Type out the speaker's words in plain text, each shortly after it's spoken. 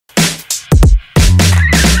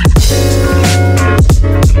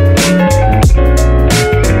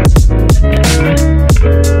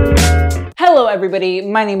everybody,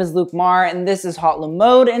 my name is Luke Mar and this is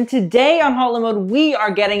HauteLeMode, and today on HauteLeMode we are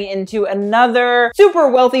getting into another super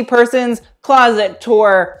wealthy person's closet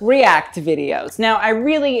tour react videos. Now, I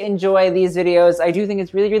really enjoy these videos. I do think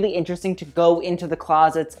it's really interesting to go into the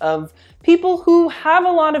closets of people who have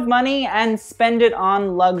a lot of money and spend it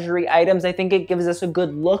on luxury items. I think it gives us a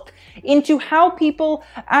good look into how people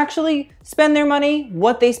actually spend their money,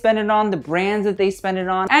 what they spend it on, the brands that they spend it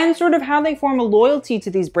on, and sort of how they form a loyalty to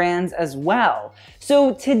these brands as well.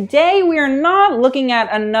 So today we are not looking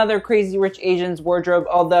at another Crazy Rich Asians wardrobe,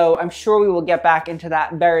 although I'm sure we will get back into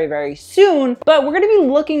that very soon, but we're gonna be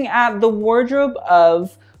looking at the wardrobe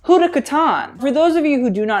of Huda Kattan. For those of you who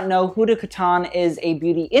do not know, Huda Kattan is a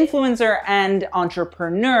beauty influencer and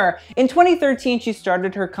entrepreneur. In 2013, she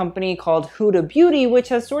started her company called Huda Beauty, which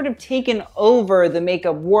has sort of taken over the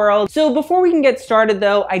makeup world. So before we can get started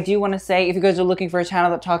though, I do want to say, if you guys are looking for a channel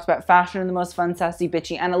that talks about fashion in the most fun, sassy,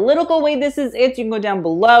 bitchy, analytical way, this is it. You can go down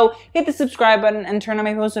below, hit the subscribe button, and turn on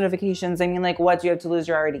my post notifications. I mean, like, what do you have to lose?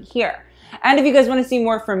 You're already here. And if you guys want to see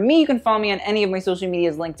more from me, you can follow me on any of my social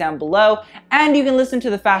medias linked down below. And you can listen to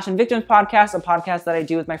the Fashion Victims podcast, a podcast that I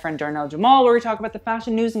do with my friend Darnell Jamal, where we talk about the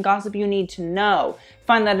fashion news and gossip you need to know.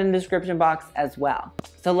 Find that in the description box as well.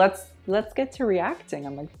 So let's get to reacting.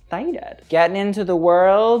 I'm excited. Getting into the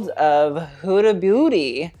world of Huda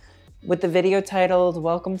Beauty with the video titled,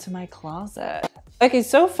 Welcome to My Closet. Okay,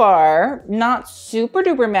 so far, not super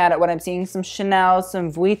duper mad at what I'm seeing. Some Chanel,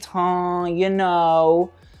 some Vuitton, you know,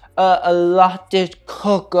 a Latte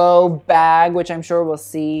Coco bag, which I'm sure we'll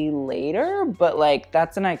see later, but like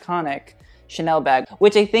that's an iconic Chanel bag,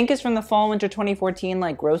 which I think is from the fall winter 2014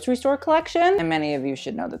 like grocery store collection. And many of you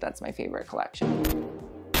should know that that's my favorite collection.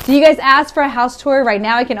 So you guys asked for a house tour. Right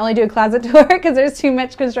now I can only do a closet tour because there's too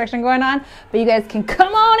much construction going on, but you guys can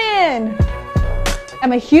come on in.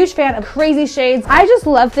 I'm a huge fan of crazy shades. I just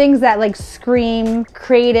love things that like scream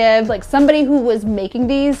creative. Like somebody who was making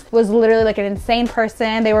these was literally like an insane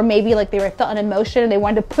person. They were maybe like they were felt an emotion and they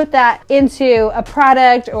wanted to put that into a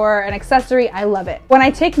product or an accessory. I love it. When I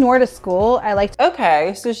take Noor to school, I like to—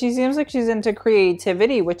 Okay, so she seems like she's into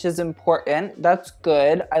creativity, which is important. That's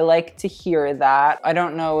good. I like to hear that. I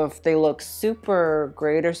don't know if they look super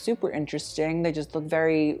great or super interesting. They just look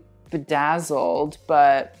very bedazzled,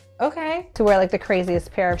 but okay. To wear like the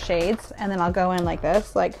craziest pair of shades, and then I'll go in like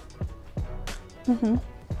this, like, I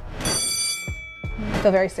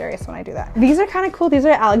feel very serious when I do that. These are kind of cool. These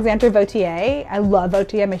are Alexandre Vauthier. I love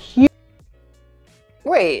Vauthier. I'm a huge—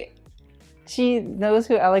 Wait, she knows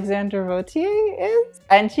who Alexandre Vauthier is?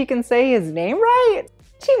 And she can say his name right?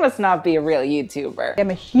 She must not be a real YouTuber.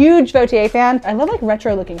 I'm a huge Vauthier fan. I love like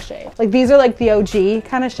retro looking shades. Like these are like the OG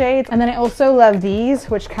kind of shades. And then I also love these,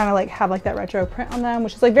 which kind of like have like that retro print on them,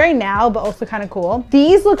 which is like very now, but also kind of cool.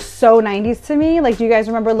 These look so 90s to me. Like, do you guys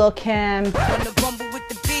remember Lil Kim?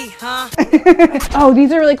 Oh,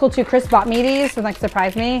 these are really cool too. Chris bought me these and like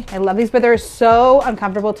surprised me. I love these, but they're so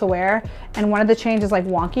uncomfortable to wear. And one of the chains is like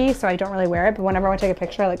wonky, so I don't really wear it. But whenever I want to take a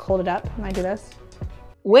picture, I like hold it up and I do this.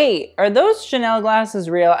 Wait, are those Chanel glasses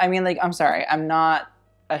real? I mean, like, I'm sorry, I'm not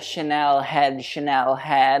a Chanel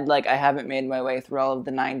head. Like, I haven't made my way through all of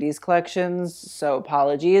the 90s collections, so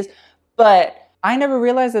apologies. But I never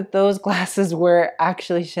realized that those glasses were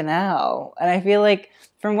actually Chanel. And I feel like,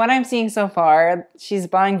 from what I'm seeing so far, she's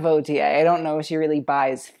buying Vauthier. I don't know if she really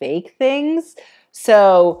buys fake things.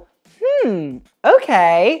 So,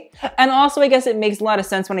 okay. And also, I guess it makes a lot of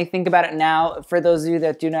sense when I think about it now. For those of you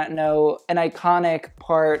that do not know, an iconic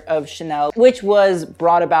part of Chanel, which was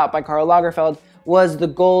brought about by Karl Lagerfeld, was the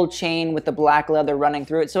gold chain with the black leather running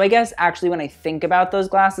through it. So I guess actually when I think about those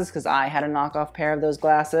glasses, because I had a knockoff pair of those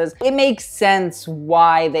glasses, it makes sense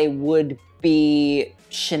why they would be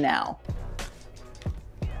Chanel.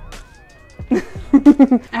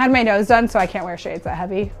 I had my nose done, so I can't wear shades that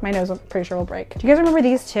heavy. My nose, I'm pretty sure, will break. Do you guys remember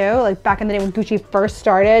these too? Like back in the day when Gucci first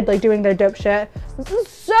started like doing their dope shit. This is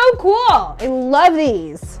so cool. I love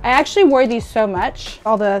these. I actually wore these so much.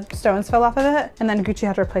 All the stones fell off of it, and then Gucci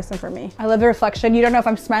had to replace them for me. I love the reflection. You don't know if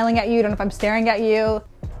I'm smiling at you. You don't know if I'm staring at you.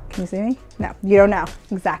 Can you see me? No, you don't know.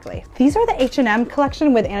 Exactly. These are the H&M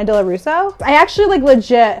collection with Anna Della Russo. I actually like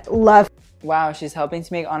legit love— Wow, she's helping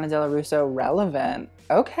to make Anna Della Russo relevant.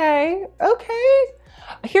 Okay.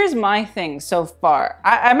 Here's my thing so far.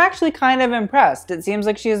 I'm actually kind of impressed. It seems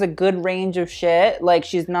like she has a good range of shit. Like,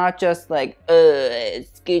 she's not just like,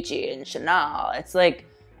 it's Gucci and Chanel. It's like,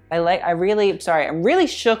 I'm really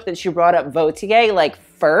shook that she brought up Vauthier like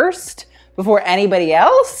first before anybody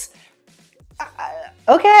else.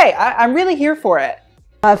 Okay, I'm really here for it.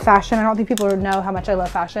 Fashion. I don't think people know how much I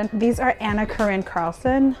love fashion. These are Anna Karin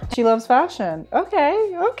Carlson. She loves fashion.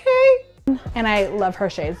 Okay. And I love her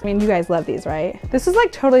shades. I mean, you guys love these, right? This is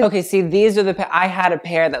like totally. Okay, see, these are the, I had a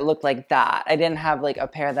pair that looked like that. I didn't have like a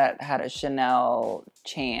pair that had a Chanel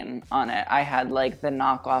chain on it. I had like the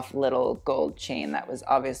knockoff little gold chain that was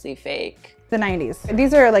obviously fake. The 90s.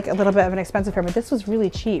 These are like a little bit of an expensive pair, but this was really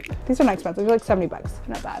cheap. These are not expensive, they're like 70 bucks,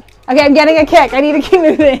 not bad. Okay, I'm getting a kick. I need to keep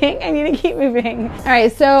moving. I need to keep moving. All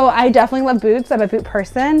right, so I definitely love boots. I'm a boot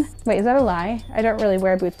person. Wait, is that a lie? I don't really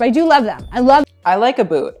wear boots, but I do love them. I like a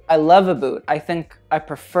boot. I love a boot. I think I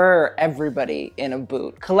prefer everybody in a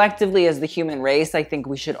boot. Collectively as the human race, I think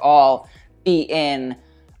we should all be in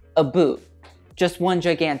a boot. Just one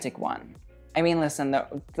gigantic one. I mean, listen,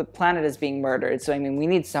 the planet is being murdered, so I mean, we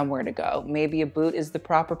need somewhere to go. Maybe a boot is the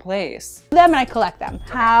proper place. Them and I collect them.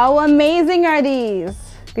 How amazing are these?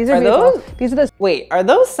 These are beautiful. Those? These are the. Wait, are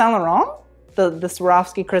those Saint Laurent? The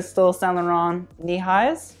Swarovski crystal Saint Laurent knee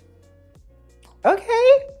highs?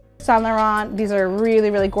 Okay. Saint Laurent. These are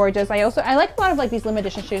really, really gorgeous. I like a lot of like these limited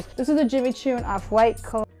edition shoes. This is a Jimmy Choo and Off-White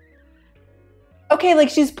color. Okay, like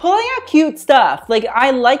she's pulling out cute stuff. Like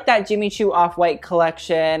I like that Jimmy Choo Off-White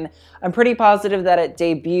collection. I'm pretty positive that it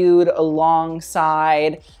debuted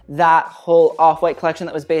alongside that whole Off-White collection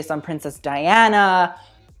that was based on Princess Diana.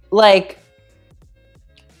 Like,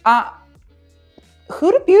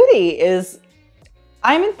 Huda Beauty is,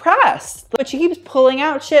 I'm impressed. But she keeps pulling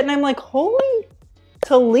out shit and I'm like, holy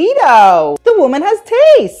Toledo. The woman has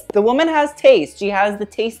taste. The woman has taste. She has the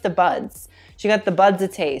taste of buds. She got the buds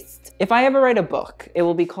of taste. If I ever write a book, it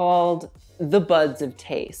will be called The Buds of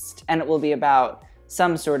Taste, and it will be about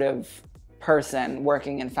some sort of person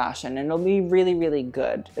working in fashion, and it'll be really, really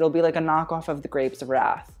good. It'll be like a knockoff of The Grapes of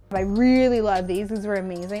Wrath. I really love these. These were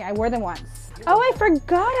amazing. I wore them once. Oh, I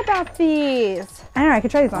forgot about these. I don't know, I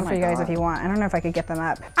could try these on for you guys if you want. I don't know if I could get them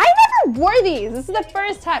up. I never wore these. This is the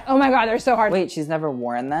first time. Oh my God, they're so hard. Wait, she's never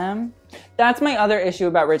worn them? That's my other issue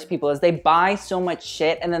about rich people is they buy so much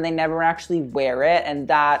shit and then they never actually wear it. And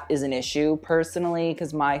that is an issue personally,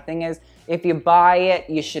 because my thing is, if you buy it,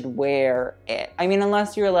 you should wear it. I mean,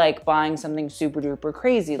 unless you're like buying something super duper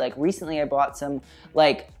crazy. Like recently I bought some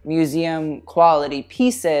like museum quality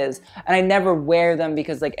pieces and I never wear them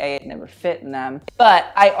because like A, it never fit in them.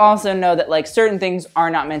 But I also know that like certain things are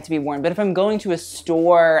not meant to be worn. But if I'm going to a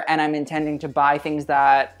store and I'm intending to buy things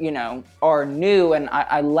that, you know, are new and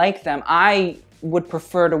I like them, I would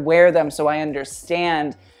prefer to wear them so I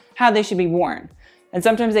understand how they should be worn. And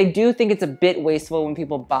sometimes I do think it's a bit wasteful when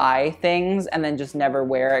people buy things and then just never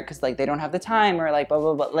wear it because like they don't have the time or like blah,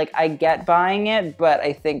 blah, blah. Like I get buying it, but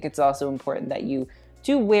I think it's also important that you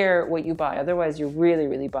do wear what you buy. Otherwise you're really,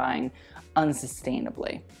 really buying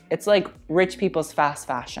unsustainably. It's like rich people's fast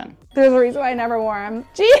fashion. There's a reason why I never wore them.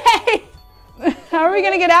 GA! How are we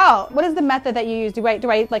gonna get out? What is the method that you use? Do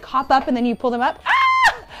I like hop up and then you pull them up? Ah!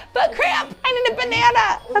 Foot cramp! I need a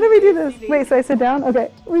banana! How do we do this? Wait, so I sit down?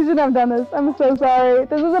 Okay, we shouldn't have done this. I'm so sorry.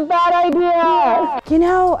 This is a bad idea. You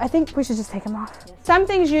know, I think we should just take them off. Some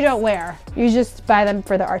things you don't wear. You just buy them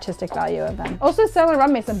for the artistic value of them. Also, Saint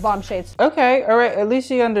Laurent made some bomb shades. Okay, all right. At least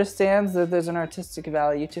she understands that there's an artistic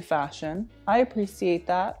value to fashion. I appreciate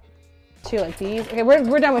that. Too, like these. Okay,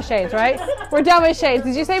 we're done with shades, right? We're done with shades.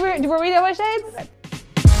 Did you say were we done with shades? Okay.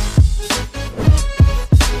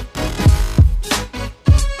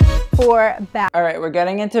 For bag. All right, we're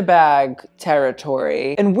getting into bag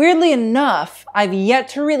territory. And weirdly enough, I've yet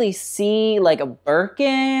to really see like a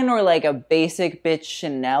Birkin or like a basic bitch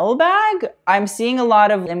Chanel bag. I'm seeing a lot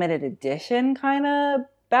of limited edition kind of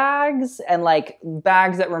bags and like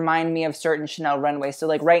bags that remind me of certain Chanel runways. So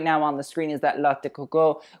like right now on the screen is that Latte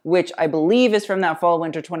Coco, which I believe is from that fall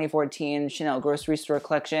winter 2014 Chanel grocery store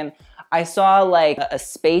collection. I saw like a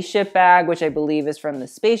spaceship bag, which I believe is from the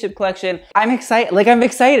spaceship collection. I'm excited.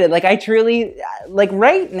 Like I truly, like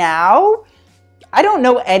right now, I don't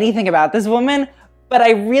know anything about this woman, but I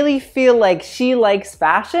really feel like she likes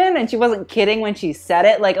fashion and she wasn't kidding when she said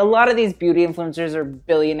it. Like a lot of these beauty influencers are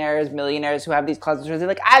billionaires, millionaires who have these closet stores. They're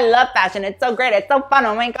like, I love fashion. It's so great. It's so fun.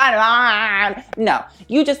 Oh my God. No,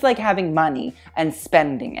 you just like having money and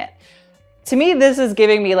spending it. To me, this is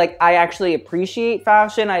giving me like, I actually appreciate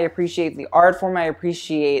fashion. I appreciate the art form. I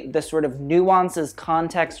appreciate the sort of nuances,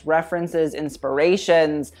 context, references,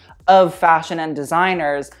 inspirations of fashion and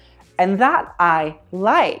designers. And that I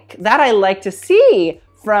like. That I like to see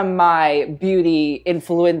from my beauty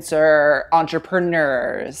influencer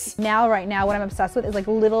entrepreneurs. Right now, what I'm obsessed with is like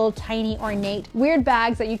little tiny ornate weird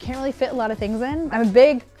bags that you can't really fit a lot of things in. I'm a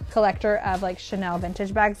big collector of like Chanel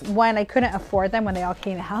vintage bags. One, I couldn't afford them when they all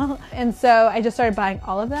came out. And so I just started buying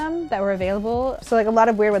all of them that were available. So like a lot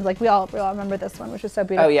of weird ones, like we all remember this one, which is so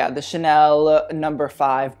beautiful. Oh yeah, the Chanel No.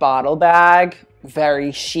 5 bottle bag.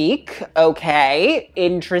 Very chic. Okay,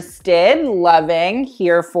 interested, loving,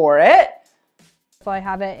 here for it. So I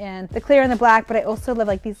have it in the clear and the black, but I also love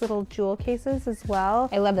like these little jewel cases as well.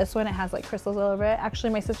 I love this one. It has like crystals all over it.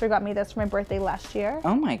 Actually, my sister got me this for my birthday last year.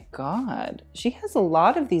 Oh my God. She has a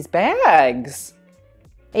lot of these bags.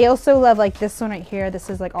 I also love like this one right here. This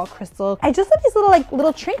is like all crystal. I just love these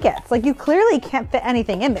little trinkets. Like you clearly can't fit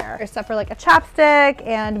anything in there except for like a chapstick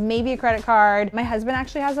and maybe a credit card. My husband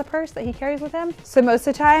actually has a purse that he carries with him. So most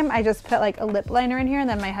of the time I just put like a lip liner in here and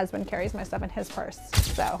then my husband carries my stuff in his purse.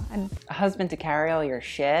 So, and a husband to carry all your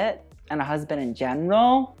shit and a husband in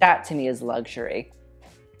general, that to me is luxury.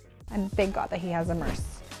 And thank God that he has a purse.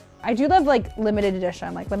 I do love like limited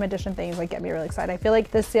edition things like get me really excited. I feel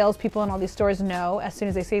like the salespeople in all these stores know as soon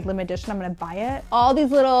as they say limited edition, I'm gonna buy it. All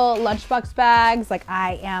these little lunchbox bags, like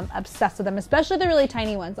I am obsessed with them, especially the really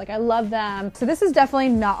tiny ones. Like I love them. So this is definitely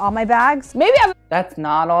not all my bags. Maybe I'm— That's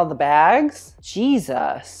not all the bags?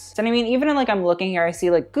 Jesus. And I mean, even in like I'm looking here, I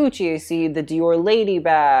see like Gucci, I see the Dior lady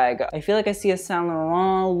bag. I feel like I see a Saint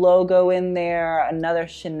Laurent logo in there, another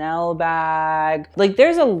Chanel bag. Like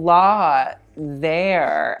there's a lot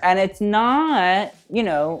there, and it's not, you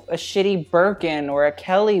know, a shitty Birkin or a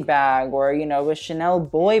Kelly bag or, you know, a Chanel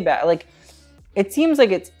boy bag. Like it seems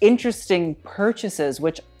like it's interesting purchases,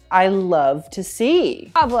 which I love to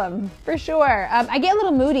see. Problem, for sure. I get a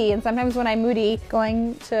little moody, and sometimes when I'm moody,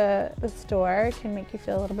 going to the store can make you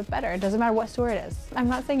feel a little bit better. It doesn't matter what store it is. I'm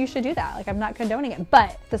not saying you should do that. Like, I'm not condoning it,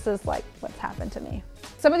 but this is like what's happened to me.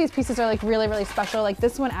 Some of these pieces are like really, really special. Like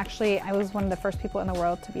this one, actually, I was one of the first people in the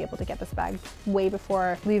world to be able to get this bag way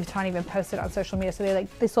before Louis Vuitton even posted on social media. So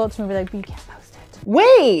they sold it to me, like, but you can't post it.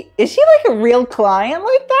 Wait, is she like a real client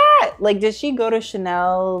like that? Like, does she go to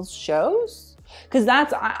Chanel's shows? Because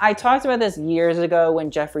I talked about this years ago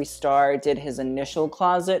when Jeffree Star did his initial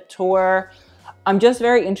closet tour. I'm just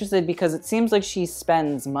very interested because it seems like she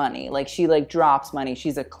spends money. Like she like drops money.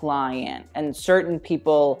 She's a client, and certain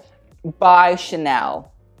people buy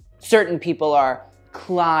Chanel. Certain people are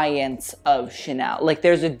clients of Chanel. Like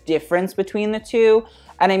there's a difference between the two.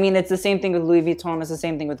 And I mean, it's the same thing with Louis Vuitton. It's the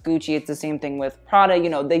same thing with Gucci. It's the same thing with Prada. You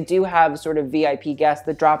know, they do have sort of VIP guests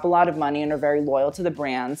that drop a lot of money and are very loyal to the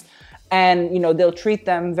brands. And, you know, they'll treat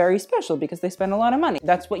them very special because they spend a lot of money.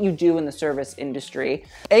 That's what you do in the service industry.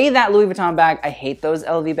 That Louis Vuitton bag, I hate those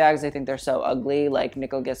LV bags. I think they're so ugly. Like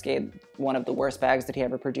Nicolas Gasquet, one of the worst bags that he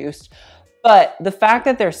ever produced. But the fact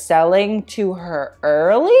that they're selling to her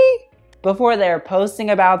early, before they're posting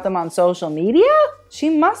about them on social media, she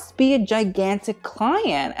must be a gigantic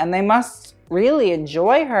client and they must really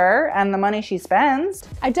enjoy her and the money she spends.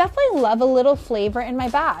 I definitely love a little flavor in my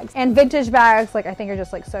bags. And vintage bags, like I think are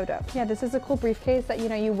just like so dope. Yeah, this is a cool briefcase that, you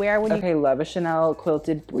know, you wear when you— Okay, love a Chanel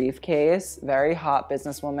quilted briefcase. Very hot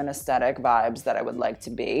businesswoman aesthetic vibes that I would like to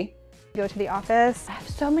be. Go to the office. I have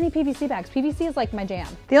so many PVC bags. PVC is like my jam.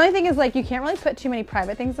 The only thing is like you can't really put too many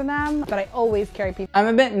private things in them, but I always carry PVC. I'm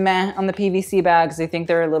a bit meh on the PVC bags. I think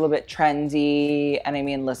they're a little bit trendy. And I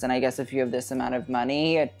mean, listen, I guess if you have this amount of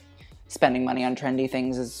money, spending money on trendy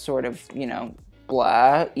things is sort of, you know,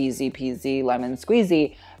 blah, easy peasy, lemon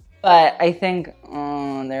squeezy. But I think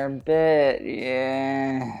they're a bit,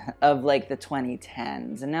 yeah, of like the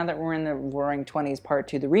 2010s. And now that we're in the Roaring 20s Part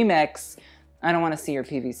 2, the remix, I don't want to see your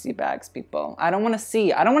PVC bags, people. I don't want to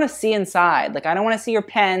see inside. Like, I don't want to see your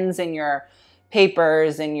pens and your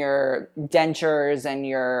papers and your dentures and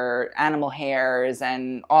your animal hairs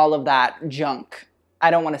and all of that junk.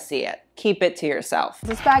 I don't want to see it. Keep it to yourself.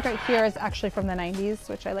 This bag right here is actually from the 90s,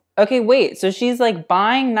 which I like. Okay, wait, so she's like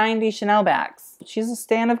buying 90s Chanel bags. She's a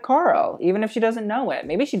stan of Karl, even if she doesn't know it.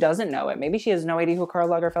 Maybe she doesn't know it. Maybe she has no idea who Karl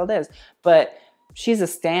Lagerfeld is, but she's a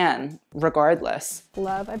stan regardless.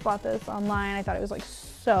 Love, I bought this online. I thought it was like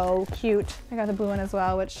so cute. I got the blue one as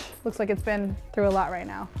well, which looks like it's been through a lot right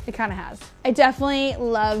now. It kind of has. I definitely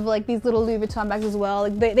love like these little Louis Vuitton bags as well.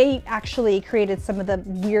 Like they actually created some of the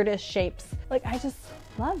weirdest shapes. Like I just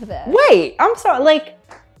love this. Wait, I'm sorry, like,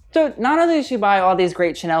 so not only does she buy all these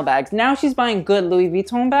great Chanel bags, now she's buying good Louis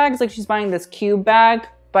Vuitton bags. Like she's buying this cube bag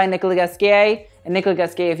by Nicolas Gasquet. And Nicolas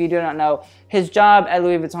Gasquet, if you do not know, his job at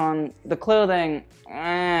Louis Vuitton, the clothing,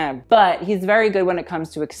 but he's very good when it comes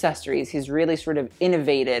to accessories. He's really sort of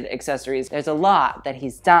innovated accessories. There's a lot that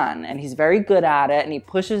he's done and he's very good at it and he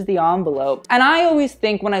pushes the envelope. And I always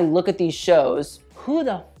think when I look at these shows, who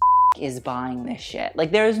the is buying this shit?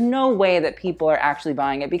 Like, there's no way that people are actually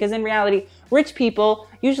buying it, because in reality, rich people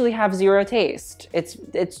usually have zero taste. It's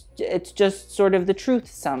just sort of the truth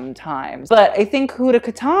sometimes. But I think Huda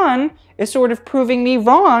Kattan is sort of proving me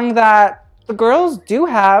wrong that the girls do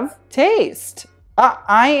have taste.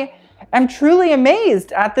 I am truly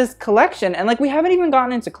amazed at this collection. And like, we haven't even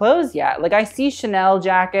gotten into clothes yet. Like, I see Chanel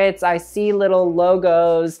jackets, I see little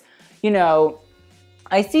logos, you know,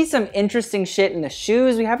 I see some interesting shit in the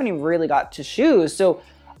shoes. We haven't even really got to shoes. So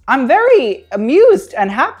I'm very amused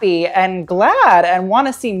and happy and glad and want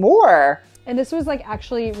to see more. And this was like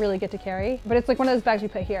actually really good to carry, but it's like one of those bags you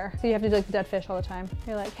put here. So you have to do like the dead fish all the time.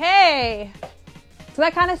 You're like, hey. So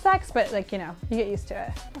that kind of sucks, but like, you know, you get used to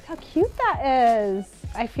it. Look how cute that is.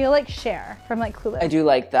 I feel like Cher from like Clueless. I do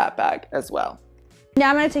like that bag as well. Now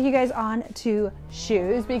I'm gonna take you guys on to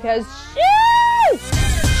shoes, because shoes!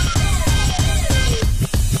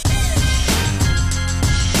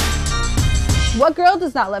 What girl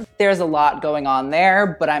does not love? There's a lot going on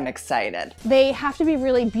there, but I'm excited. They have to be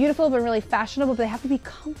really beautiful, but really fashionable, but they have to be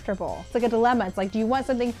comfortable. It's like a dilemma. It's like, do you want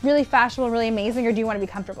something really fashionable, really amazing, or do you want to be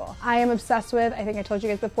comfortable? I am obsessed with, I think I told you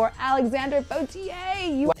guys before, Alexandre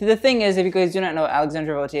Vauthier. The thing is, if you guys do not know,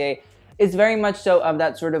 Alexandre Vauthier is very much so of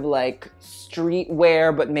that sort of like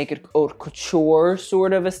streetwear, but make it haute couture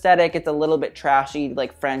sort of aesthetic. It's a little bit trashy,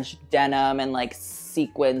 like French denim and like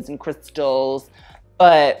sequins and crystals,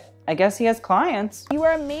 but I guess he has clients. You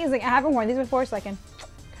are amazing. I haven't worn these before, so I can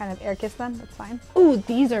kind of air kiss them. That's fine. Ooh,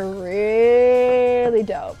 these are really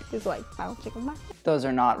dope. These are like, I'll take them back. Those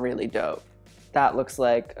are not really dope. That looks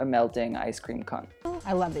like a melting ice cream cone.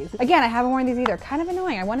 I love these. Again, I haven't worn these either. Kind of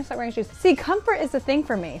annoying. I want to start wearing shoes. See, comfort is the thing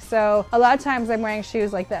for me. So a lot of times I'm wearing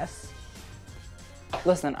shoes like this.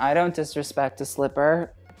 Listen, I don't disrespect a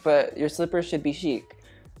slipper, but your slippers should be chic.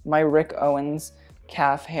 My Rick Owens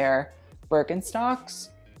calf hair Birkenstocks,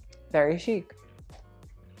 very chic.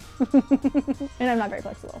 And I'm not very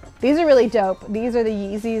flexible. These are really dope. These are the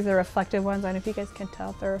Yeezys, the reflective ones. I don't know if you guys can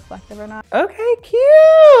tell if they're reflective or not. Okay,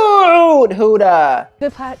 cute, Huda.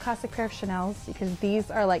 Good classic pair of Chanel's, because these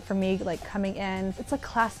are like, for me, like coming in, it's like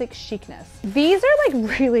classic chicness. These are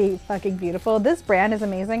like really fucking beautiful. This brand is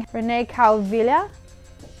amazing. René Caovilla.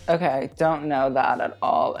 Okay, don't know that at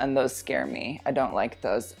all, and those scare me. I don't like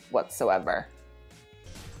those whatsoever.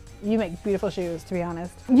 You make beautiful shoes, to be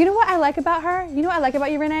honest. You know what I like about her? You know what I like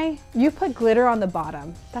about you, Renee? You put glitter on the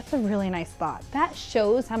bottom. That's a really nice thought. That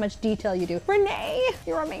shows how much detail you do. Renee,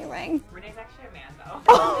 you're amazing. Renee's actually a man,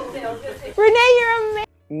 though. Renee, you're amazing.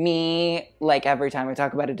 Me, like every time we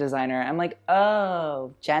talk about a designer, I'm like,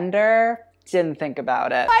 oh, gender? Didn't think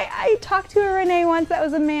about it. I talked to a Renee once that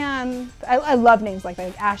was a man. I love names like that,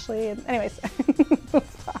 like Ashley. Anyways.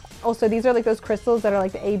 Also, these are like those crystals that are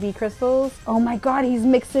like the AB crystals. Oh my God, he's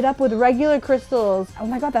mixed it up with regular crystals. Oh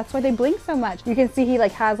my God, that's why they blink so much. You can see he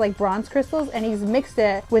like has like bronze crystals, and he's mixed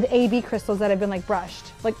it with AB crystals that have been like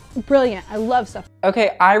brushed. Like, brilliant. I love stuff.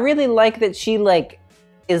 Okay, I really like that she like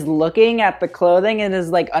is looking at the clothing and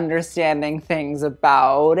is like understanding things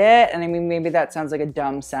about it. And I mean, maybe that sounds like a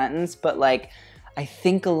dumb sentence, but like, I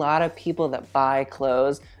think a lot of people that buy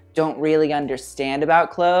clothes don't really understand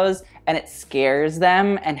about clothes, and it scares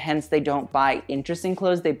them, and hence they don't buy interesting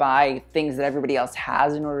clothes. They buy things that everybody else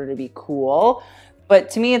has in order to be cool. But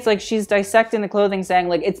to me, it's like she's dissecting the clothing, saying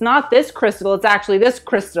like, it's not this crystal, it's actually this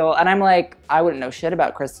crystal. And I'm like, I wouldn't know shit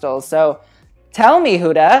about crystals. So tell me,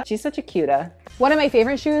 Huda. She's such a cuta. One of my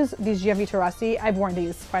favorite shoes, these Gianvito Rossi. I've worn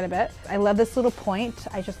these quite a bit. I love this little point.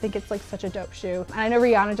 I just think it's like such a dope shoe. And I know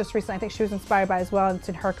Rihanna just recently, I think she was inspired by as well, and it's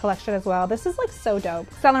in her collection as well. This is like so dope.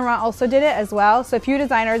 Saint Laurent also did it as well. So a few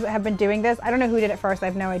designers have been doing this. I don't know who did it first. I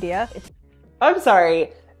have no idea. I'm sorry.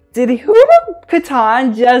 Did Huda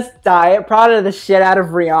Kattan just diet Prada the shit out of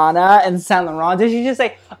Rihanna and Saint Laurent? Did she just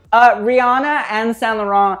say, Rihanna and Saint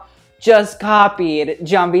Laurent just copied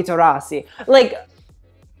Gianvito Rossi? Like,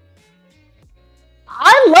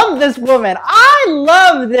 I love this woman. I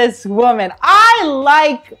love this woman. I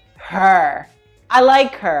like her. I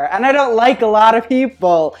like her. And I don't like a lot of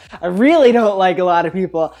people. I really don't like a lot of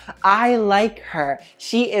people. I like her.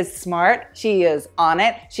 She is smart. She is on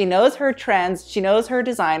it. She knows her trends. She knows her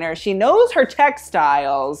designer. She knows her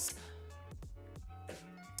textiles.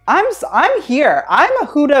 I'm here. I'm a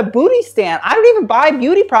Huda Beauty stan. I don't even buy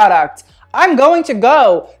beauty products. I'm going to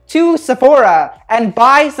go to Sephora and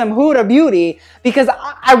buy some Huda Beauty because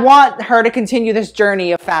I want her to continue this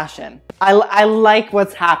journey of fashion. I like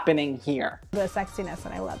what's happening here. The sexiness,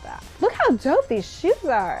 and I love that. Look how dope these shoes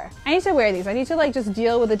are. I need to wear these. I need to like just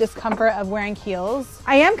deal with the discomfort of wearing heels.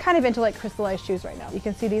 I am kind of into like crystallized shoes right now. You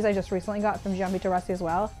can see these I just recently got from Gianvito Rossi as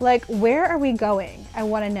well. Like, where are we going? I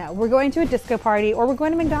want to know. We're going to a disco party or we're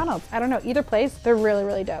going to McDonald's. I don't know. Either place, they're really,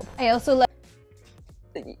 really dope. I also love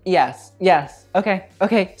Yes, yes. Okay,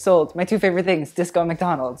 okay, sold. My two favorite things, disco and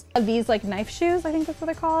McDonald's. these like knife shoes, I think that's what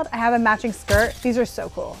they're called. I have a matching skirt. These are so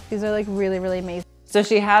cool. These are like really, really amazing. So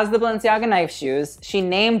she has the Balenciaga knife shoes. She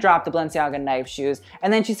name dropped the Balenciaga knife shoes.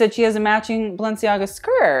 And then she said she has a matching Balenciaga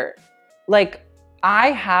skirt. Like,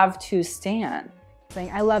 I have to stan.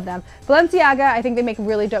 I love them. Balenciaga, I think they make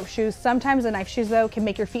really dope shoes. Sometimes the knife shoes though can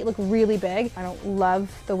make your feet look really big. I don't love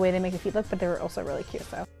the way they make your feet look, but they're also really cute,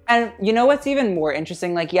 so. And you know what's even more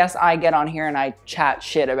interesting? Like, yes, I get on here and I chat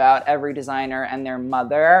shit about every designer and their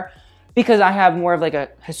mother because I have more of like a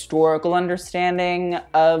historical understanding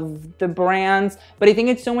of the brands, but I think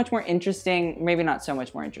it's so much more interesting, maybe not so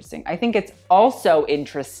much more interesting. I think it's also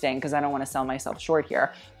interesting, because I don't want to sell myself short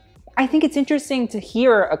here, I think it's interesting to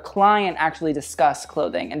hear a client actually discuss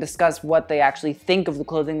clothing and discuss what they actually think of the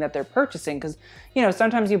clothing that they're purchasing. Because, you know,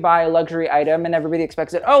 sometimes you buy a luxury item and everybody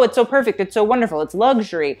expects it, oh, it's so perfect, it's so wonderful, it's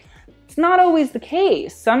luxury. It's not always the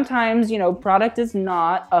case. Sometimes, you know, product is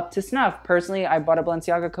not up to snuff. Personally, I bought a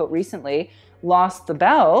Balenciaga coat recently, lost the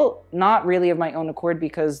belt, not really of my own accord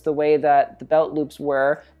because the way that the belt loops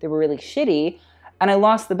were, they were really shitty. And I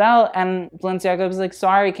lost the belt and Balenciaga was like,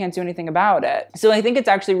 sorry, can't do anything about it. So I think it's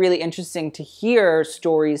actually really interesting to hear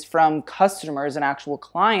stories from customers and actual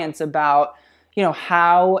clients about, you know,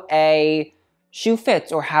 how a shoe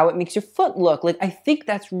fits or how it makes your foot look. Like, I think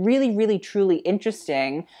that's really, really, truly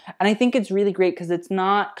interesting. And I think it's really great because it's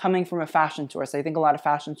not coming from a fashion source. I think a lot of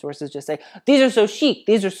fashion sources just say, these are so chic,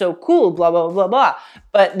 these are so cool, blah, blah, blah, blah.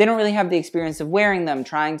 But they don't really have the experience of wearing them,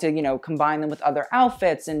 trying to, you know, combine them with other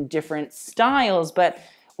outfits and different styles. But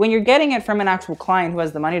when you're getting it from an actual client who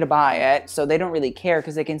has the money to buy it, so they don't really care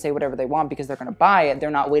because they can say whatever they want because they're going to buy it. They're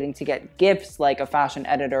not waiting to get gifts like a fashion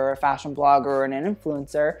editor or a fashion blogger or an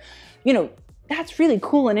influencer. You know, that's really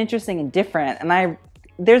cool and interesting and different. And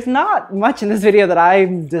there's not much in this video that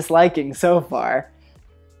I'm disliking so far.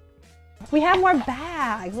 We have more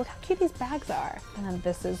bags. Look how cute these bags are. And then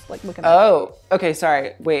this is like, look at that. Oh, okay,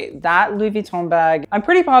 sorry. Wait, that Louis Vuitton bag, I'm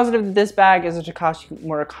pretty positive that this bag is a Takashi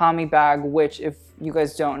Murakami bag, which, if you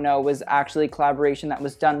guys don't know, was actually a collaboration that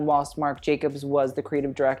was done whilst Marc Jacobs was the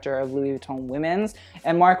creative director of Louis Vuitton Women's.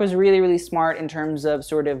 And Marc was really, really smart in terms of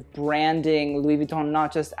sort of branding Louis Vuitton,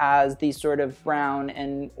 not just as these sort of brown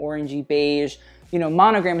and orangey beige, you know,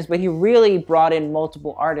 monograms, but he really brought in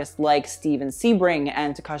multiple artists like Steven Sebring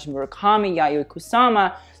and Takashi Murakami, Yayoi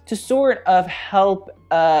Kusama, to sort of help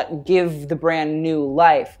give the brand new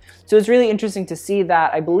life. So it's really interesting to see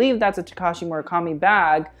that. I believe that's a Takashi Murakami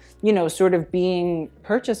bag, you know, sort of being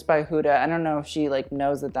purchased by Huda. I don't know if she like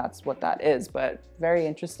knows that that's what that is, but very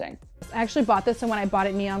interesting. I actually bought this, and when I bought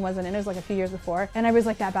it, neon wasn't in. It was like a few years before, and I was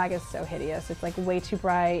like, that bag is so hideous. It's like way too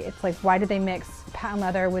bright. It's like, why did they mix patent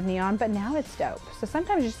leather with neon? But now it's dope. So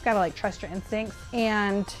sometimes you just gotta like trust your instincts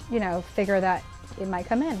and, you know, figure that it might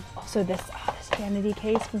come in. Also this vanity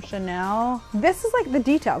case from Chanel. This is like the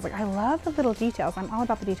details. Like, I love the little details. I'm all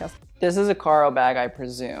about the details. This is a Carl bag, I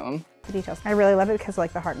presume. The details. I really love it because I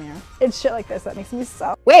like the heart mirror. It's shit like this that makes me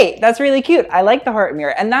so. Wait, that's really cute. I like the heart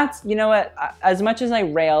mirror. And that's, you know what, as much as I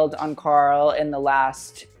railed on Carl in the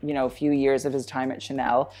last, you know, few years of his time at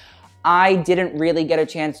Chanel, I didn't really get a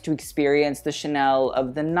chance to experience the Chanel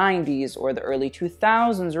of the 90s or the early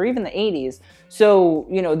 2000s or even the 80s. So,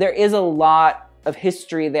 you know, there is a lot of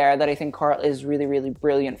history there that I think Carl is really, really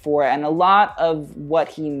brilliant for. And a lot of what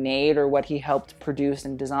he made or what he helped produce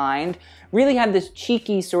and designed really had this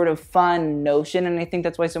cheeky sort of fun notion. And I think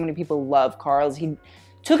that's why so many people love Carl's. He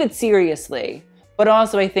took it seriously, but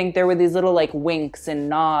also I think there were these little like winks and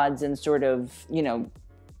nods and sort of, you know,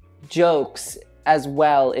 jokes as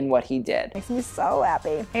well in what he did. Makes me so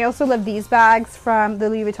happy. I also love these bags from the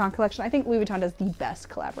Louis Vuitton collection. I think Louis Vuitton does the best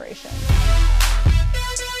collaboration.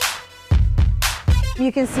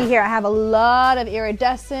 You can see here I have a lot of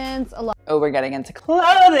iridescence, a lot. Oh, we're getting into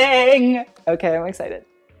clothing. Okay, I'm excited.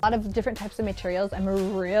 A lot of different types of materials. I'm a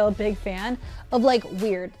real big fan of like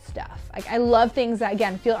weird stuff. Like, I love things that,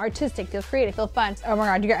 again, feel artistic, feel creative, feel fun. Oh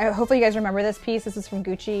my God, hopefully you guys remember this piece. This is from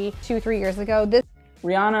Gucci 2-3 years ago.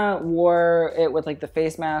 Rihanna wore it with like the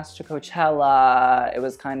face mask to Coachella. It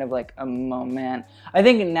was kind of like a moment. I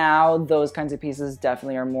think now those kinds of pieces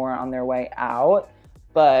definitely are more on their way out,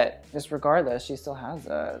 but just regardless, she still has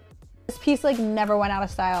it. This piece like never went out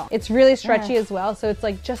of style. It's really stretchy as well, so it's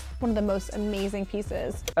like just one of the most amazing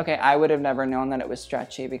pieces. Okay, I would have never known that it was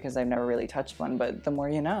stretchy because I've never really touched one, but the more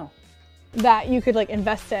you know. That you could like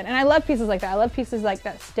invest in. And I love pieces like that. I love pieces like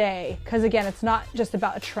that stay. Because again, it's not just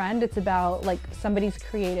about a trend, it's about like somebody's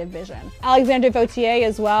creative vision. Alexandre Vauthier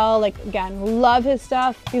as well, like again, love his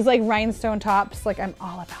stuff. These like rhinestone tops, like I'm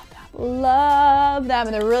all about them. Love them,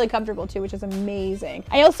 and they're really comfortable too, which is amazing.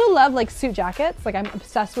 I also love like suit jackets. Like I'm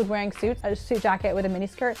obsessed with wearing suits. A suit jacket with a mini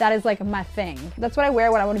skirt, that is like my thing. That's what I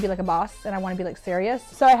wear when I want to be like a boss and I want to be like serious.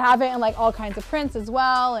 So I have it in like all kinds of prints as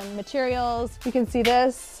well and materials. You can see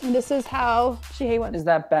this, and this is how she hates one. Is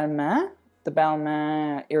that Balmain? The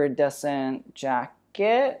Balmain iridescent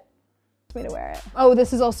jacket? Me to wear it. Oh,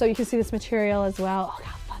 this is also, you can see this material as well. Oh,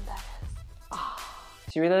 how fun that is.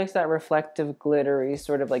 She really likes that reflective, glittery,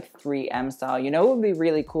 sort of like 3M style. You know what would be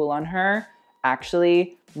really cool on her?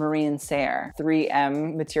 Actually, marine serre.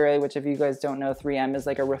 3M material, which if you guys don't know, 3M is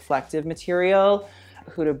like a reflective material.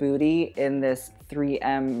 Huda Beauty in this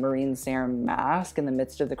 3M marine serre mask in the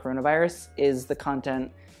midst of the coronavirus is the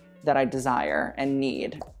content that I desire and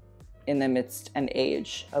need in the midst and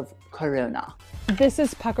age of corona. This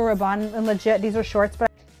is Paco Rabanne, and legit, these are shorts,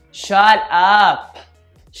 but Shut up.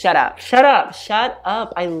 Shut up, shut up, shut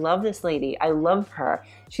up. I love this lady. I love her.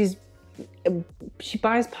 She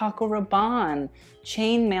buys Paco Rabanne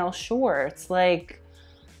chainmail shorts. Like,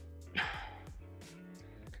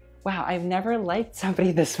 wow, I've never liked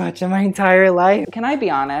somebody this much in my entire life. Can I be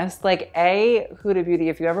honest? Like, Huda Beauty,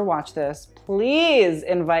 if you ever watch this, please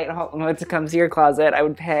invite HauteLeMode to come see your closet. I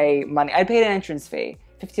would pay money. I'd pay an entrance fee,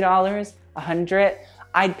 $50, $100.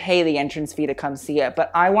 I'd pay the entrance fee to come see it,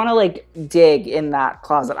 but I want to like dig in that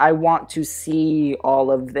closet. I want to see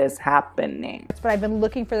all of this happening. But I've been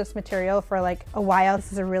looking for this material for like a while.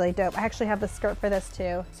 This is a really dope. I actually have the skirt for this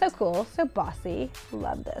too. So cool, so bossy.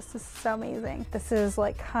 Love this. This is so amazing. This is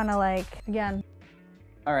like kind of like, again.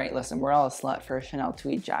 All right, listen, we're all a slut for a Chanel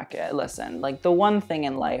tweed jacket. Listen, like the one thing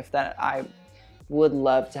in life that I would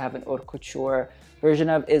love to have an haute couture version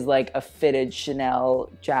of is like a fitted Chanel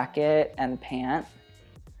jacket and pant.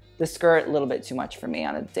 The skirt, a little bit too much for me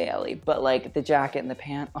on a daily, but like the jacket and the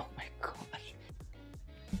pant, oh my gosh.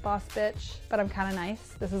 Boss bitch, but I'm kind of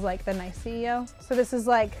nice. This is like the nice CEO. So this is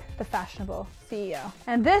like the fashionable CEO.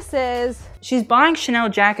 And this is... She's buying Chanel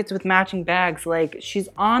jackets with matching bags. Like, she's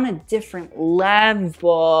on a different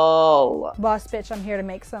level. Boss bitch, I'm here to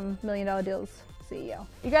make some $1 million deals. CEO.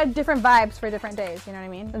 You got different vibes for different days, you know what I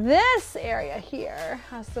mean? This area here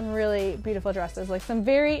has some really beautiful dresses, like some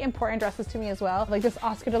very important dresses to me as well. Like this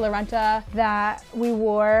Oscar de la Renta that we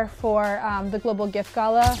wore for the Global Gift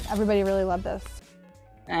Gala. Everybody really loved this.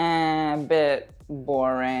 A bit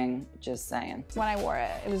boring, just saying. When I wore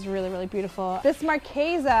it, it was really, really beautiful. This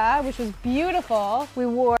Marchesa, which was beautiful, we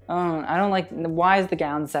wore. Oh, I don't like, why is the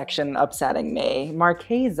gown section upsetting me?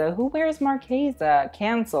 Marchesa, who wears Marchesa?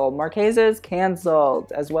 Canceled. Marchesa is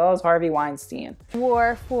canceled, as well as Harvey Weinstein.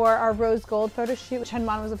 Wore for our rose gold photo shoot, which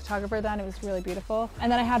Henman was a photographer then. It was really beautiful.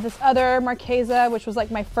 And then I had this other Marchesa, which was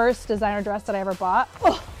like my first designer dress that I ever bought.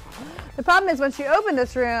 Oh. The problem is once you open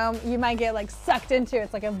this room, you might get like sucked into it.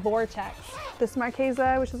 It's like a vortex. This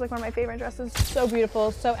Marchesa, which is like one of my favorite dresses. So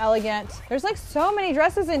beautiful, so elegant. There's like so many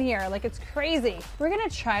dresses in here. Like it's crazy. We're gonna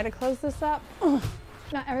try to close this up. Ugh.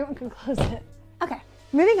 Not everyone can close it. Okay,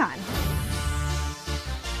 moving on.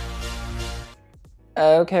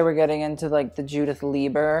 Okay, we're getting into like the Judith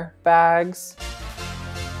Lieber bags.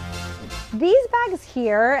 These bags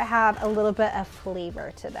here have a little bit of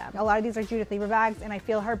flavor to them. A lot of these are Judith Lieber bags, and I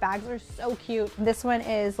feel her bags are so cute. This one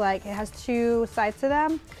is like, it has two sides to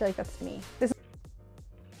them. I feel like that's me.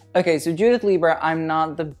 Okay, so Judith Lieber, I'm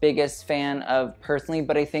not the biggest fan of personally,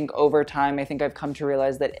 but I think over time, I think I've come to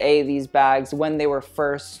realize that these bags, when they were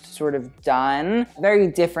first sort of done, very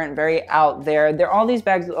different, very out there. There are all these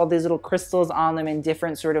bags with all these little crystals on them in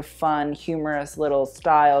different sort of fun, humorous little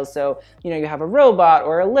styles. So, you know, you have a robot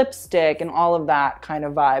or a lipstick and all of that kind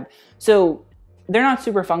of vibe. So they're not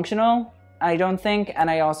super functional, I don't think, and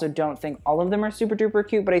I also don't think all of them are super duper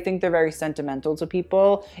cute, but I think they're very sentimental to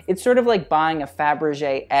people. It's sort of like buying a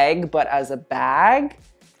Fabergé egg, but as a bag.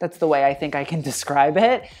 That's the way I think I can describe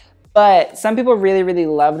it. But some people really, really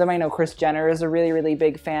love them. I know Kris Jenner is a really, really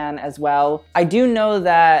big fan as well. I do know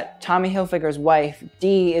that Tommy Hilfiger's wife,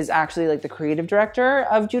 Dee, is actually like the creative director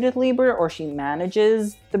of Judith Lieber, or she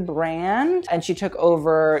manages the brand. And she took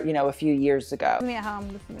over, you know, a few years ago. Me at home,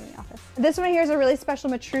 this is me in the office. This one here is a really special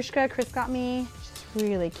Matryoshka Kris got me. She's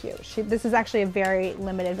really cute. This is actually a very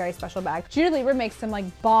limited, very special bag. Judy Lieber makes them like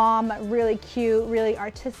bomb, really cute, really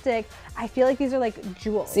artistic. I feel like these are like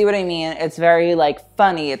jewels. See what I mean? It's very like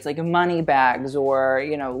funny. It's like money bags or,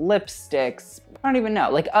 you know, lipsticks. I don't even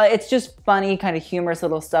know. Like it's just funny, kind of humorous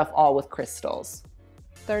little stuff, all with crystals.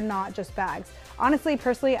 They're not just bags. Honestly,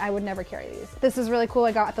 personally, I would never carry these. This is really cool.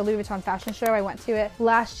 I got at the Louis Vuitton fashion show. I went to it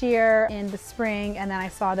last year in the spring, and then I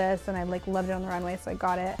saw this and I like loved it on the runway, so I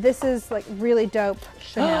got it. This is like really dope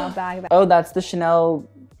Chanel bag. Oh, that's the Chanel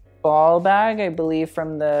ball bag, I believe,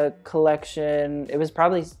 from the collection. It was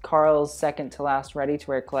probably Carl's second to last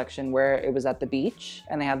ready-to-wear collection, where it was at the beach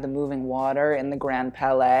and they had the moving water in the Grand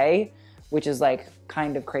Palais, which is like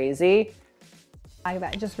kind of crazy.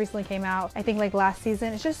 That just recently came out, I think like last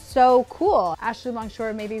season. It's just so cool. Ashley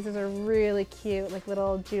Longshore made these. These are really cute, like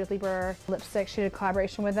little Judith Lieber lipstick. She did a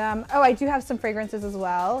collaboration with them. Oh, I do have some fragrances as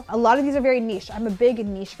well. A lot of these are very niche. I'm a big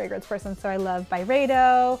niche fragrance person, so I love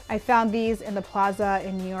Byredo. I found these in the Plaza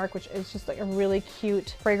in New York, which is just like a really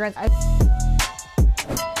cute fragrance.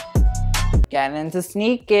 Getting into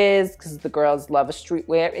sneakers, because the girls love a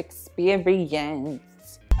streetwear experience.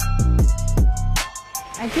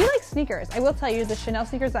 I do like sneakers. I will tell you, the Chanel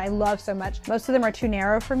sneakers that I love so much, most of them are too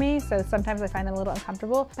narrow for me, so sometimes I find them a little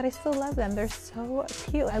uncomfortable, but I still love them. They're so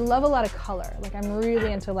cute. I love a lot of color. Like I'm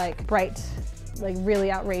really into like bright, like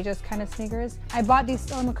really outrageous kind of sneakers. I bought these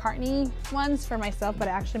Stella McCartney ones for myself, but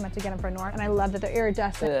I actually meant to get them for Nor, and I love that they're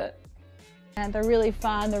iridescent. And they're really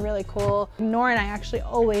fun, they're really cool. Nor and I actually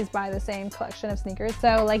always buy the same collection of sneakers.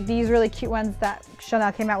 So like these really cute ones that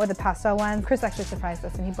Chanel came out with, the pastel ones, Chris actually surprised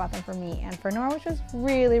us and he bought them for me and for Nor, which was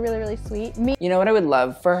really, really, really sweet. You know what I would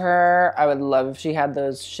love for her? I would love if she had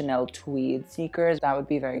those Chanel tweed sneakers. That would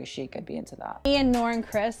be very chic, I'd be into that. Me and Nor and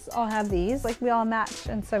Chris all have these. Like we all match,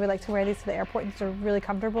 and so we like to wear these to the airport. These are really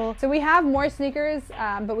comfortable. So we have more sneakers,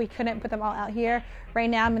 but we couldn't put them all out here. Right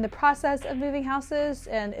now I'm in the process of moving houses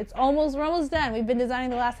and we're almost done. We've been designing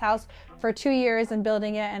the last house for 2 years and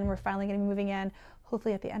building it, and we're finally gonna be moving in,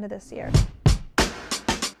 hopefully at the end of this year.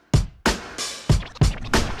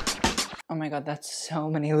 Oh my God, that's so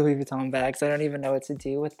many Louis Vuitton bags. I don't even know what to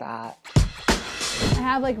do with that. I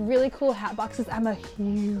have like really cool hat boxes. I'm a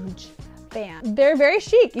huge fan. They're very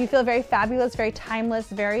chic. You feel very fabulous, very timeless,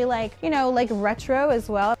 very like, you know, like retro as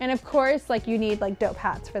well. And of course, like you need like dope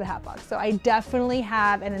hats for the hat box. So I definitely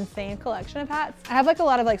have an insane collection of hats. I have like a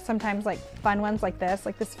lot of like sometimes like fun ones like this.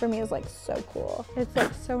 Like this for me is like so cool. It's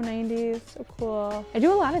like so 90s, so cool. I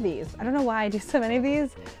do a lot of these. I don't know why I do so many of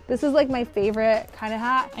these. This is like my favorite kind of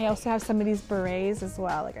hat. I also have some of these berets as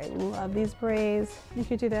well. Like I love these berets. You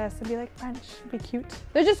could do this and be like French, it'd be cute.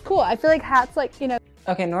 They're just cool. I feel like hats, like, you know,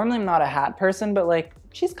 okay, normally I'm not a hat person, but like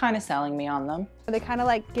she's kind of selling me on them. they kind of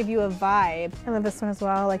like give you a vibe. I love this one as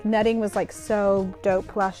well. Like netting was like so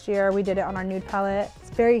dope last year. We did it on our nude palette. It's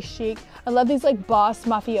very chic. I love these like boss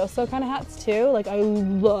mafioso kind of hats too. Like I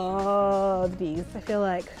love these. I feel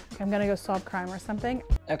like I'm gonna go solve crime or something.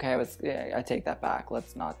 Okay, I take that back.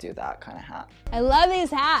 Let's not do that kind of hat. I love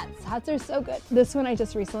these hats. Hats are so good. This one I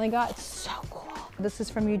just recently got. It's so cool. This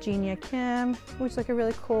is from Eugenia Kim, which is like a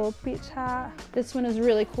really cool beach hat. This one is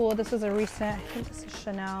really cool. This is a recent, I think this is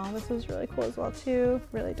Chanel. This was really cool as well too.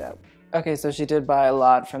 Really dope. Okay, so she did buy a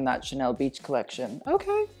lot from that Chanel beach collection.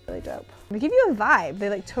 Okay. Really dope. They give you a vibe. They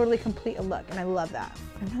like totally complete a look, and I love that.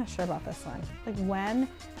 I'm not sure about this one. Like when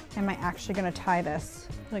am I actually gonna tie this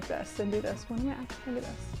like this and do this? When am I actually gonna do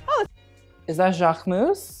this? Oh, is that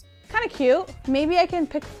Jacquemus? Kind of cute. Maybe I can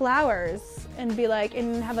pick flowers and be like,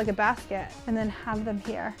 and have like a basket and then have them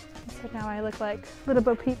here. So now I look like little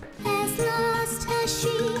Bo Peep.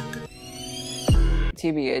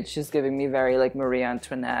 TBH, she's giving me very like Marie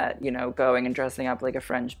Antoinette, you know, going and dressing up like a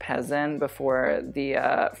French peasant before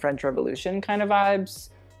the French Revolution kind of vibes.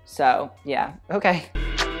 So yeah, okay.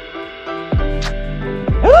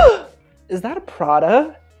 Is that a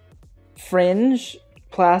Prada fringe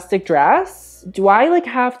plastic dress? Do I like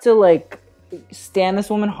have to like stand this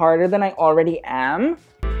woman harder than I already am?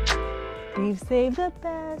 We've saved the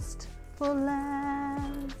best for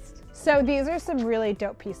last. So these are some really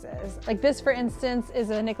dope pieces. Like this, for instance, is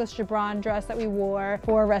a Nicolas Gibran dress that we wore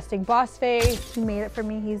for Resting Boss Face. He made it for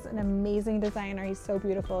me. He's an amazing designer. He's so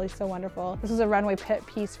beautiful. He's so wonderful. This is a runway pit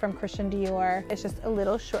piece from Christian Dior. It's just a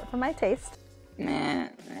little short for my taste.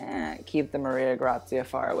 Keep the Maria Grazia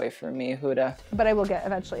far away from me, Huda. But I will get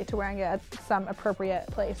eventually to wearing it at some appropriate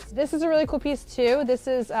place. This is a really cool piece too. This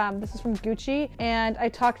is from Gucci, and I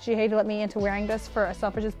talked Jihei to let me into wearing this for a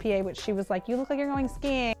Selfridges PA, which she was like, "You look like you're going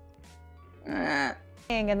skiing." And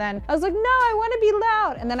then I was like, "No, I want to be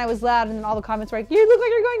loud." And then I was loud, and then all the comments were like, "You look like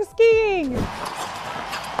you're going skiing."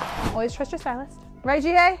 Always trust your stylist, right,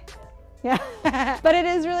 Jihei? Yeah, but it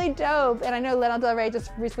is really dope. And I know Lana Del Rey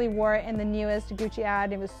just recently wore it in the newest Gucci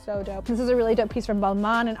ad. It was so dope. This is a really dope piece from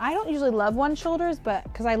Balmain. And I don't usually love one shoulders, but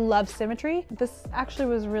because I love symmetry, this actually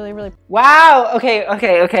was really, really. Wow.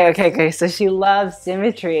 Okay. So she loves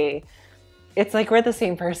symmetry. It's like we're the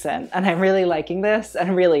same person and I'm really liking this and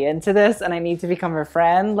I'm really into this and I need to become her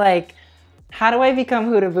friend. Like, how do I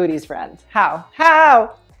become Huda Beauty's friend?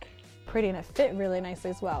 How? Pretty, and it fit really nicely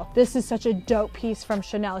as well. This is such a dope piece from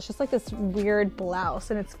Chanel. It's just like this weird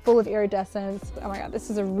blouse and it's full of iridescence. Oh my God, this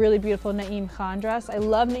is a really beautiful Naeem Khan dress. I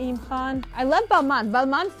love Naeem Khan. I love Balmain.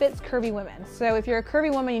 Balmain fits curvy women. So if you're a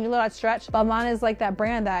curvy woman, you need a lot of stretch. Balmain is like that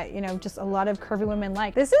brand that, you know, just a lot of curvy women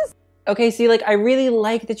like. This is okay, see, like, I really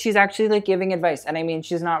like that she's actually, like, giving advice. And I mean,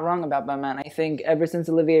 she's not wrong about Balmain. I think ever since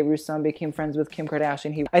Olivier Roustan became friends with Kim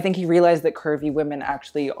Kardashian, I think he realized that curvy women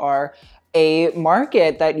actually are a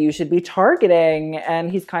market that you should be targeting. And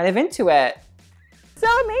he's kind of into it. so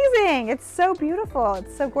amazing. It's so beautiful.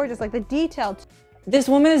 It's so gorgeous. Like the detail. This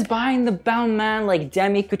woman is buying the Balmain like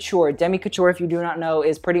demi-couture. Demi-couture, if you do not know,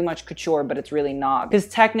 is pretty much couture, but it's really not. Because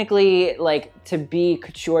technically, like, to be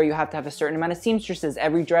couture, you have to have a certain amount of seamstresses.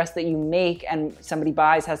 Every dress that you make and somebody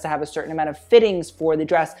buys has to have a certain amount of fittings for the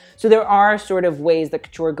dress. So there are sort of ways that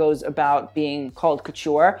couture goes about being called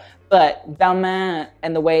couture. But Balmain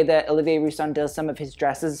and the way that Olivier Roustan does some of his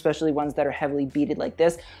dresses, especially ones that are heavily beaded like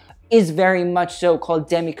this, is very much so called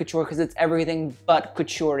demi-couture because it's everything but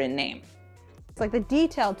couture in name. It's like the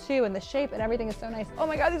detail too and the shape and everything is so nice. Oh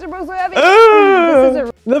my God, these are both so heavy. This is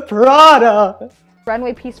a The Prada!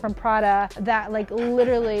 runway piece from Prada that like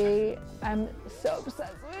literally I'm so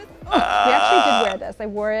obsessed with. Oh, we actually did wear this. I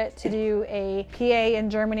wore it to do a PA in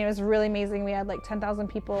Germany. It was really amazing. We had like 10,000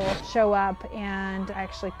 people show up and I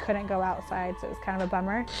actually couldn't go outside, so it was kind of a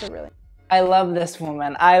bummer. So really I love this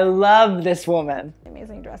woman. I love this woman.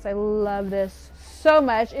 amazing dress. I love this so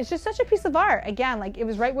much. It's just such a piece of art. Again, like it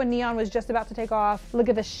was right when neon was just about to take off. Look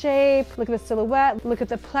at the shape, look at the silhouette, look at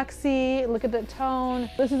the plexi, look at the tone.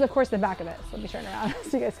 This is of course the back of it. So let me turn around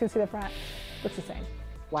so you guys can see the front. Looks the same.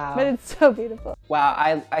 Wow. But it's so beautiful. Wow,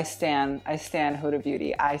 I stan Huda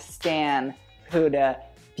Beauty. I stan Huda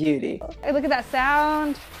Beauty. Hey, look at that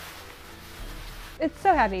sound. It's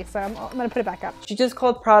so heavy, so I'm gonna put it back up. She just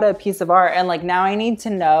called Prada a piece of art, and like now I need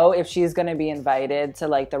to know if she's gonna be invited to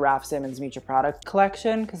like the Raf Simons Meet Your Product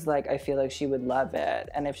collection, because like I feel like she would love it,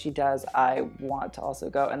 and if she does, I want to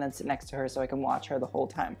also go and then sit next to her so I can watch her the whole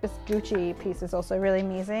time. This Gucci piece is also really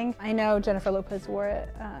amazing. I know Jennifer Lopez wore it.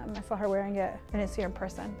 I saw her wearing it. I didn't see her in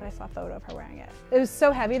person, but I saw a photo of her wearing it. It was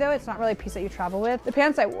so heavy though, it's not really a piece that you travel with. The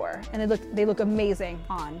pants I wore, and they look amazing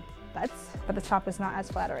on. But the top is not as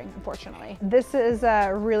flattering, unfortunately. This is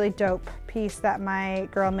a really dope piece that my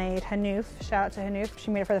girl made, Hanouf. Shout out to Hanouf. She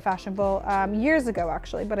made it for the Fashion Bowl years ago,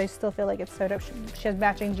 actually, but I still feel like it's so dope. She has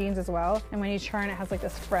matching jeans as well, and when you turn, it has like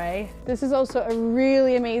this fray. This is also a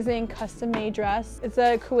really amazing custom-made dress. It's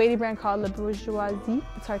a Kuwaiti brand called Le Bourgeoisie.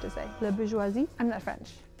 It's hard to say. Le Bourgeoisie. I'm not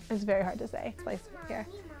French. It's very hard to say. Slice here.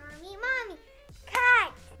 Mommy,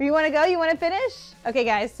 cut! You want to go? You want to finish? Okay,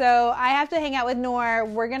 guys, so I have to hang out with Noor.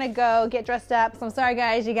 We're going to go get dressed up. So I'm sorry,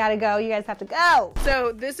 guys. You got to go. You guys have to go.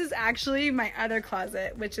 So this is actually my other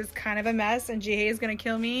closet, which is kind of a mess, and Jihye is going to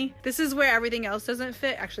kill me. This is where everything else doesn't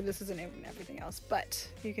fit. Actually, this isn't even everything else, but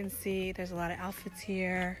you can see there's a lot of outfits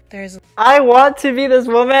here. There's I want to be this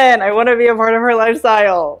woman. I want to be a part of her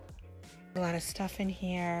lifestyle. a lot of stuff in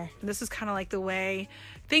here. This is kind of like the way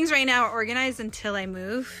things right now are organized until I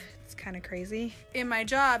move. Kind of crazy. In my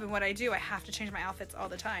job and what I do, I have to change my outfits all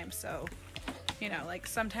the time. So, you know, like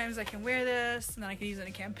sometimes I can wear this and then I can use it in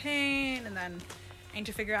a campaign and then I need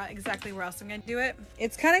to figure out exactly where else I'm gonna do it.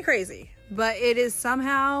 It's kind of crazy, but it is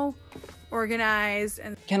somehow organized.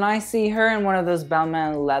 And Can I see her in one of those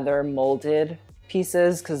Balmain leather molded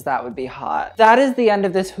pieces? Because that would be hot. That is the end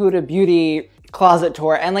of this Huda Beauty closet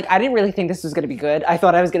tour, and like I didn't really think this was gonna be good. I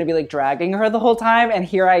thought I was gonna be like dragging her the whole time, and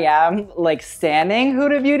here I am like standing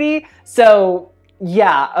Huda Beauty. So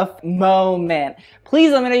yeah, a moment.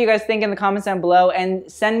 Please let me know what you guys think in the comments down below, and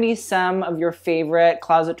send me some of your favorite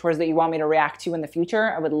closet tours that you want me to react to in the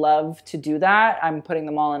future. I would love to do that. I'm putting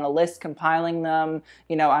them all in a list, compiling them.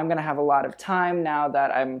 You know, I'm gonna have a lot of time now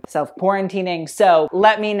that I'm self-quarantining, so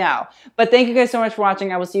let me know. But thank you guys so much for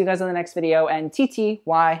watching. I will see you guys in the next video, and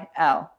TTYL.